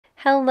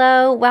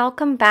Hello,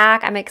 welcome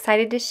back. I'm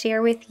excited to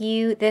share with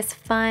you this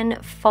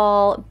fun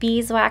fall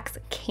beeswax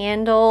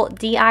candle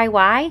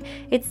DIY.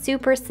 It's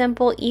super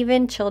simple,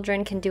 even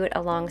children can do it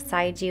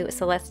alongside you,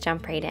 so let's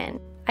jump right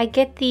in. I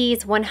get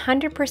these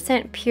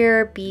 100%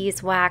 pure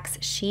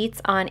beeswax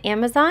sheets on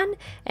Amazon,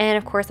 and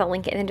of course I'll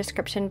link it in the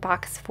description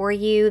box for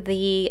you.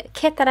 The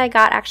kit that I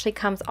got actually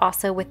comes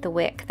also with the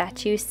wick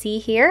that you see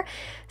here.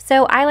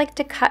 So I like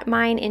to cut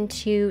mine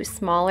into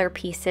smaller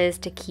pieces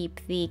to keep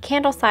the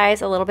candle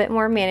size a little bit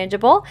more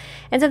manageable.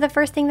 And so the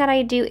first thing that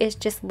I do is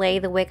just lay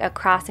the wick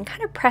across and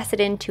kind of press it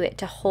into it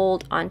to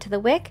hold onto the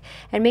wick,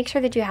 and make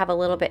sure that you have a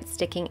little bit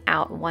sticking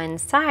out one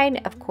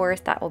side. Of course,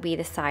 that will be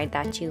the side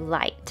that you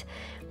light.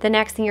 The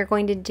next thing you're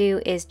going to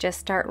do is just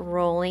start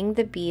rolling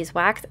the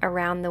beeswax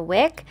around the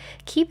wick,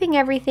 keeping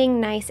everything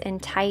nice and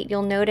tight.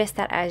 You'll notice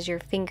that as your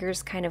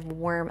fingers kind of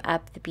warm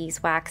up the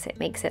beeswax, it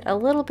makes it a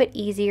little bit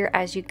easier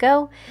as you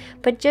go,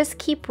 but just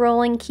keep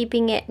rolling,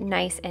 keeping it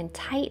nice and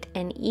tight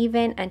and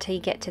even until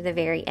you get to the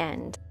very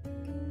end.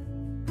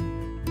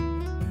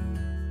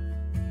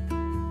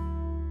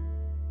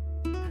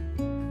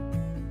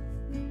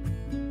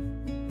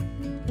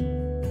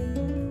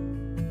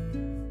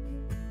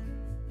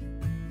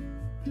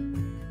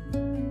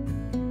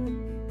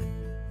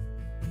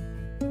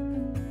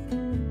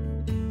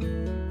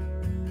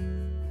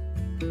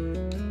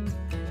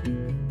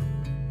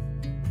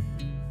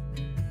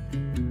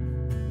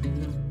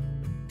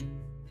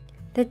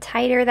 The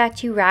tighter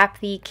that you wrap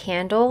the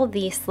candle,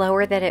 the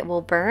slower that it will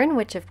burn,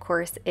 which of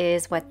course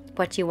is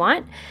what you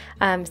want.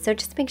 So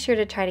just make sure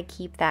to try to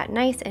keep that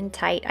nice and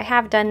tight. I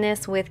have done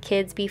this with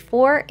kids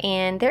before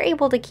and they're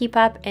able to keep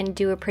up and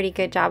do a pretty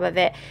good job of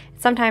it.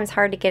 It's sometimes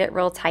hard to get it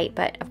real tight,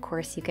 but of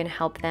course you can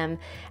help them.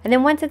 And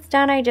then once it's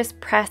done, I just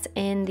press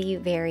in the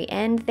very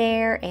end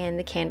there and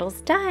the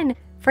candle's done.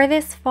 For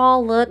this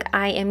fall look,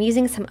 I am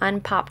using some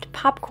unpopped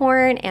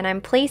popcorn and I'm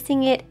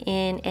placing it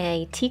in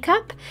a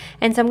teacup.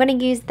 And so I'm going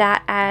to use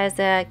that as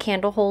a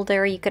candle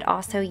holder. You could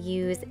also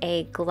use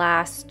a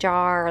glass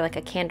jar or like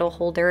a candle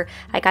holder.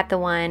 I got the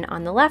one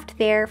on the left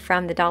there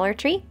from the Dollar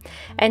Tree.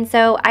 And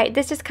so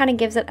this just kind of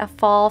gives it a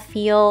fall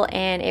feel,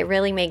 and it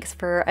really makes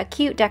for a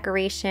cute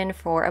decoration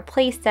for a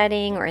place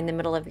setting or in the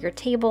middle of your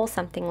table,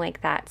 something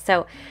like that.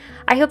 So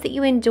I hope that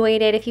you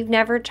enjoyed it. If you've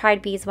never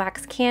tried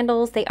beeswax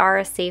candles, they are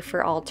a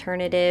safer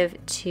alternative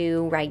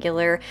to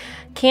regular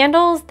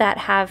candles that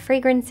have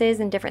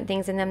fragrances and different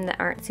things in them that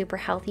aren't super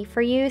healthy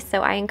for you.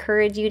 So I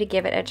encourage you to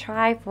give it a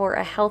try for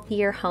a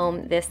healthier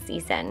home this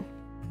season.